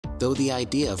Though the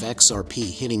idea of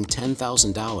XRP hitting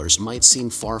 $10,000 might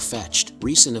seem far-fetched,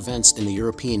 recent events in the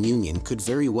European Union could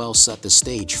very well set the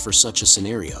stage for such a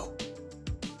scenario.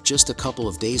 Just a couple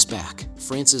of days back,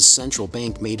 France's central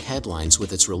bank made headlines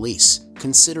with its release,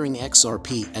 considering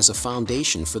XRP as a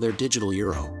foundation for their digital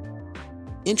euro.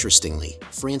 Interestingly,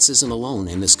 France isn't alone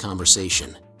in this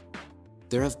conversation.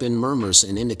 There have been murmurs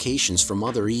and indications from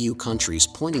other EU countries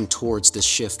pointing towards this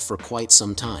shift for quite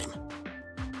some time.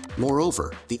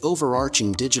 Moreover, the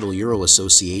overarching Digital Euro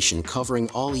Association covering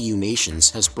all EU nations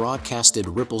has broadcasted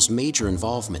Ripple's major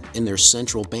involvement in their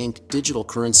central bank digital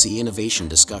currency innovation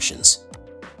discussions.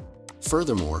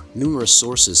 Furthermore, numerous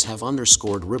sources have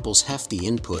underscored Ripple's hefty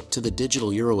input to the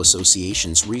Digital Euro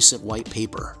Association's recent white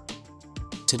paper.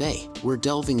 Today, we're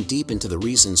delving deep into the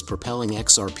reasons propelling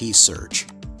XRP's surge.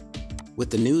 With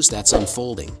the news that's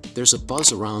unfolding, there's a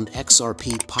buzz around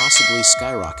XRP possibly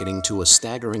skyrocketing to a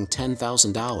staggering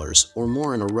 $10,000 or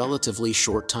more in a relatively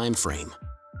short time frame.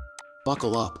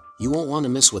 Buckle up, you won't want to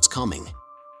miss what's coming.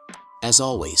 As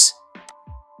always,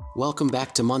 welcome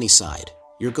back to Moneyside,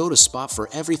 your go-to spot for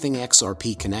everything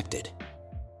XRP connected.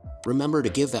 Remember to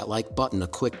give that like button a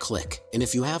quick click, and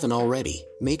if you haven't already,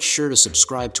 make sure to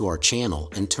subscribe to our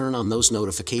channel and turn on those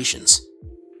notifications.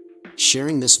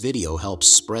 Sharing this video helps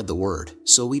spread the word,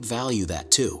 so we'd value that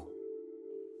too.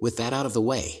 With that out of the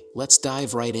way, let's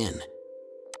dive right in.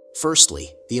 Firstly,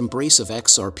 the embrace of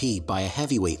XRP by a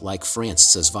heavyweight like France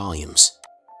says volumes.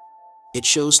 It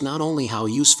shows not only how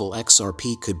useful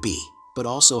XRP could be, but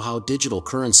also how digital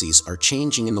currencies are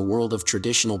changing in the world of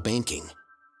traditional banking.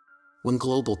 When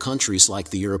global countries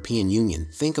like the European Union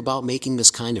think about making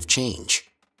this kind of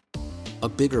change, a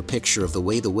bigger picture of the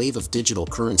way the wave of digital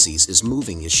currencies is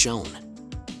moving is shown.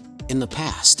 In the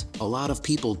past, a lot of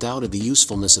people doubted the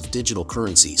usefulness of digital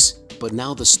currencies, but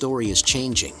now the story is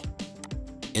changing.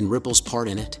 And Ripple's part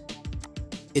in it?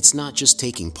 It's not just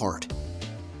taking part.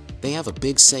 They have a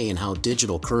big say in how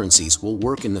digital currencies will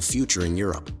work in the future in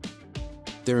Europe.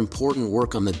 Their important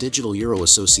work on the Digital Euro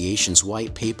Association's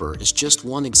white paper is just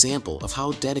one example of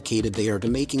how dedicated they are to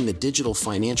making the digital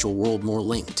financial world more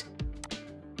linked.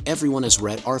 Everyone has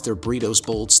read Arthur Brito's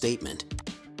bold statement.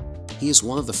 He is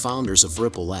one of the founders of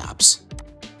Ripple Labs.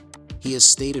 He has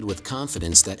stated with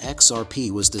confidence that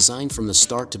XRP was designed from the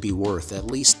start to be worth at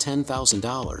least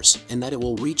 $10,000 and that it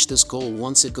will reach this goal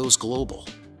once it goes global.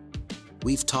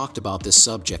 We've talked about this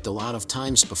subject a lot of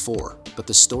times before, but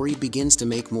the story begins to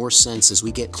make more sense as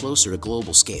we get closer to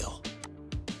global scale.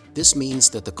 This means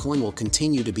that the coin will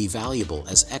continue to be valuable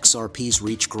as XRP's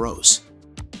reach grows.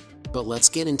 But let's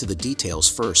get into the details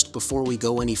first before we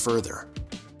go any further.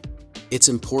 It's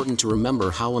important to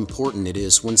remember how important it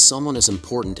is when someone as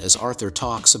important as Arthur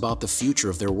talks about the future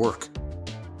of their work.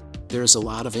 There is a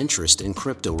lot of interest in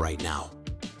crypto right now.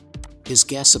 His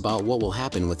guess about what will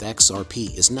happen with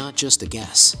XRP is not just a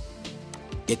guess.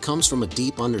 It comes from a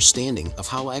deep understanding of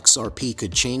how XRP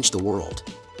could change the world.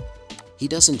 He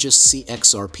doesn't just see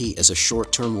XRP as a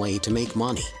short-term way to make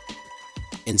money.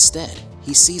 Instead,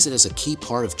 he sees it as a key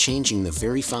part of changing the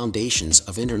very foundations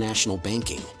of international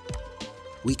banking.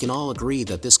 We can all agree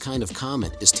that this kind of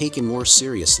comment is taken more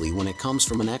seriously when it comes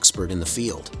from an expert in the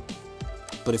field.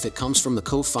 But if it comes from the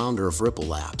co-founder of Ripple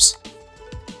Labs,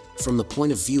 from the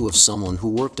point of view of someone who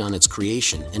worked on its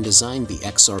creation and designed the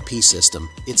XRP system,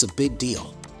 it's a big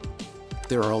deal.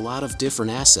 There are a lot of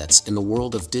different assets in the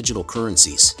world of digital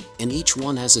currencies, and each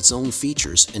one has its own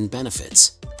features and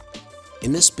benefits.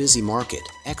 In this busy market,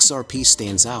 XRP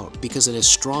stands out because it has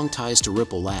strong ties to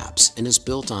Ripple Labs and is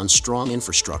built on strong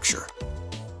infrastructure.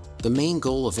 The main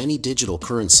goal of any digital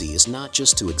currency is not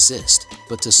just to exist,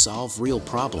 but to solve real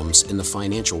problems in the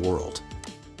financial world.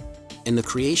 In the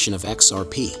creation of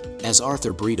XRP, as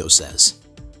Arthur Brito says,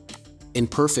 in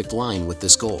perfect line with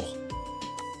this goal,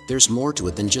 there's more to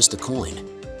it than just a coin.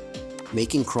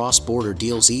 Making cross-border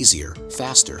deals easier,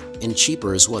 faster, and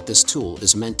cheaper is what this tool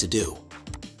is meant to do.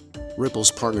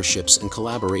 Ripple's partnerships and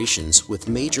collaborations with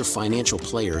major financial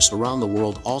players around the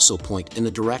world also point in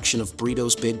the direction of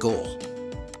Brito's big goal.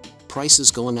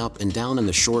 Prices going up and down in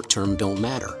the short term don't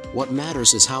matter. What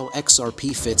matters is how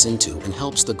XRP fits into and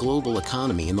helps the global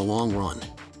economy in the long run.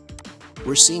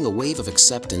 We're seeing a wave of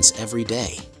acceptance every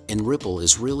day, and Ripple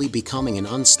is really becoming an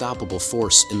unstoppable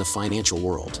force in the financial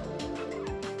world.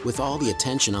 With all the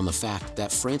attention on the fact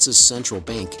that France's central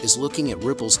bank is looking at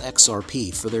Ripple's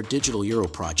XRP for their digital euro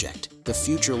project, the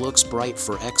future looks bright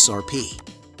for XRP.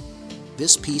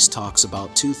 This piece talks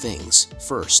about two things.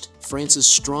 First, France's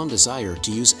strong desire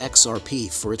to use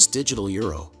XRP for its digital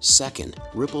euro. Second,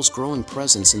 Ripple's growing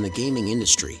presence in the gaming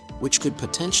industry, which could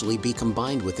potentially be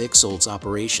combined with XOL's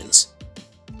operations.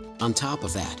 On top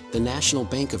of that, the National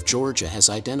Bank of Georgia has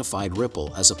identified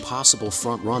Ripple as a possible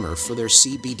front-runner for their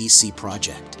CBDC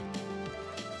project,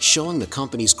 showing the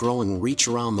company's growing reach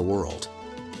around the world.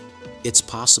 It's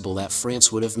possible that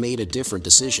France would have made a different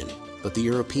decision, but the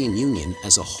European Union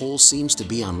as a whole seems to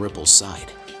be on Ripple's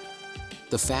side.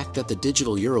 The fact that the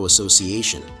Digital Euro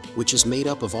Association, which is made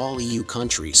up of all EU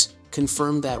countries,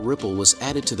 confirmed that Ripple was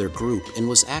added to their group and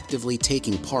was actively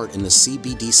taking part in the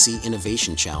CBDC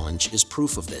Innovation Challenge is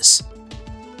proof of this.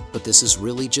 But this is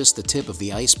really just the tip of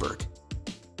the iceberg.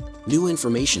 New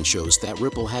information shows that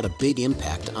Ripple had a big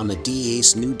impact on the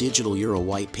DEA's new Digital Euro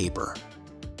White Paper,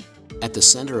 at the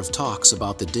center of talks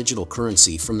about the digital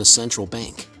currency from the central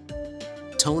bank.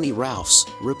 Tony Ralphs,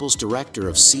 Ripple's director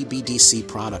of CBDC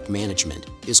product management,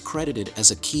 is credited as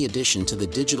a key addition to the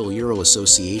Digital Euro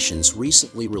Association's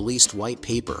recently released white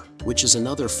paper, which is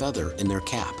another feather in their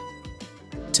cap.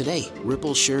 Today,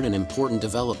 Ripple shared an important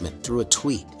development through a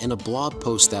tweet and a blog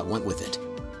post that went with it.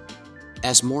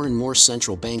 As more and more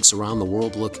central banks around the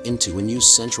world look into and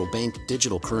use central bank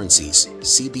digital currencies,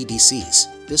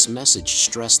 CBDCs, this message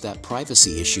stressed that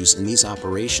privacy issues in these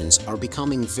operations are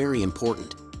becoming very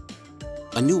important.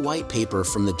 A new white paper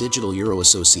from the Digital Euro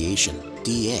Association,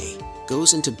 DEA,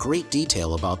 goes into great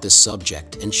detail about this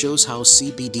subject and shows how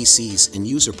CBDCs and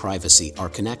user privacy are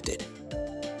connected.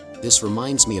 This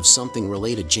reminds me of something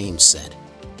related James said.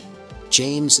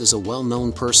 James is a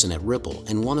well-known person at Ripple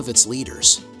and one of its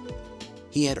leaders.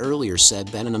 He had earlier said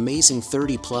that an amazing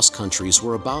 30-plus countries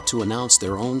were about to announce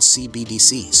their own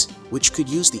CBDCs, which could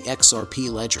use the XRP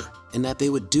ledger, and that they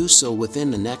would do so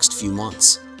within the next few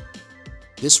months.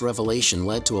 This revelation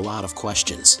led to a lot of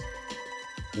questions.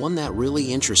 One that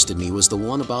really interested me was the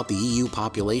one about the EU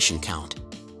population count.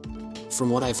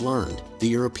 From what I've learned, the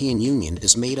European Union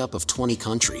is made up of 20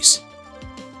 countries.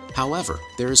 However,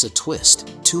 there is a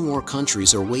twist. 2 more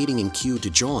countries are waiting in queue to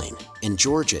join, and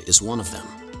Georgia is one of them.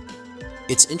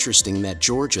 It's interesting that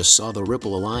Georgia saw the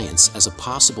Ripple Alliance as a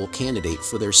possible candidate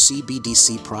for their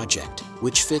CBDC project,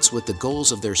 which fits with the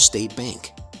goals of their state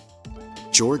bank.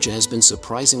 Georgia has been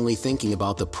surprisingly thinking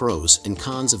about the pros and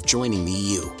cons of joining the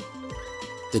EU.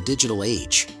 The digital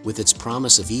age, with its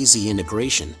promise of easy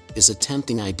integration, is a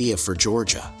tempting idea for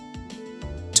Georgia.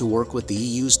 To work with the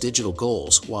EU's digital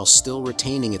goals while still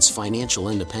retaining its financial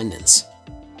independence.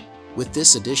 With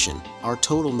this addition, our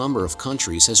total number of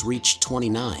countries has reached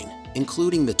 29,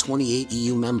 including the 28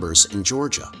 EU members and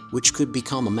Georgia, which could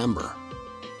become a member.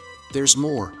 There's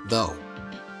more, though.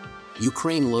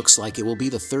 Ukraine looks like it will be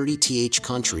the 30th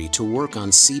country to work on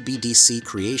CBDC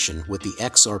creation with the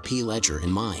XRP ledger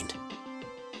in mind.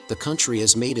 The country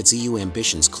has made its EU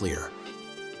ambitions clear,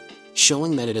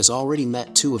 showing that it has already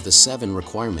met 2 of the 7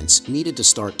 requirements needed to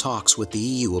start talks with the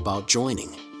EU about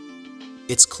joining.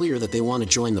 It's clear that they want to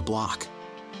join the bloc.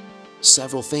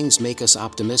 Several things make us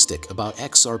optimistic about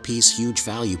XRP's huge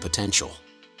value potential.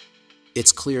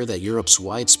 It's clear that Europe's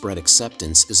widespread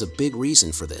acceptance is a big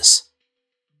reason for this.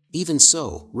 Even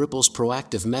so, Ripple's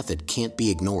proactive method can't be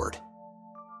ignored.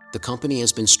 The company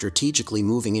has been strategically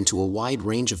moving into a wide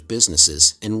range of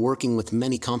businesses and working with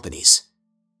many companies.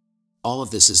 All of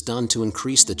this is done to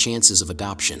increase the chances of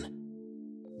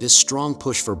adoption. This strong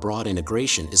push for broad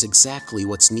integration is exactly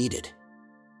what's needed.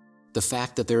 The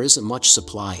fact that there isn't much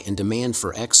supply and demand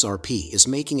for XRP is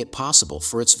making it possible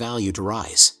for its value to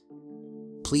rise.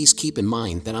 Please keep in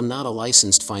mind that I'm not a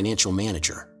licensed financial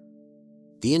manager.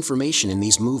 The information in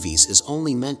these movies is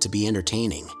only meant to be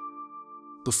entertaining.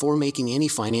 Before making any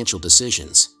financial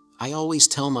decisions, I always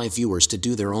tell my viewers to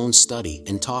do their own study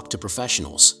and talk to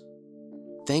professionals.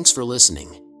 Thanks for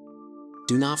listening.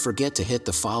 Do not forget to hit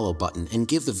the follow button and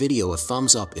give the video a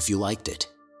thumbs up if you liked it.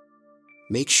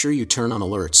 Make sure you turn on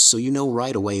alerts so you know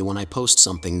right away when I post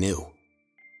something new.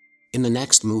 In the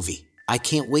next movie, I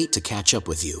can't wait to catch up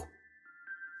with you.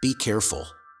 Be careful.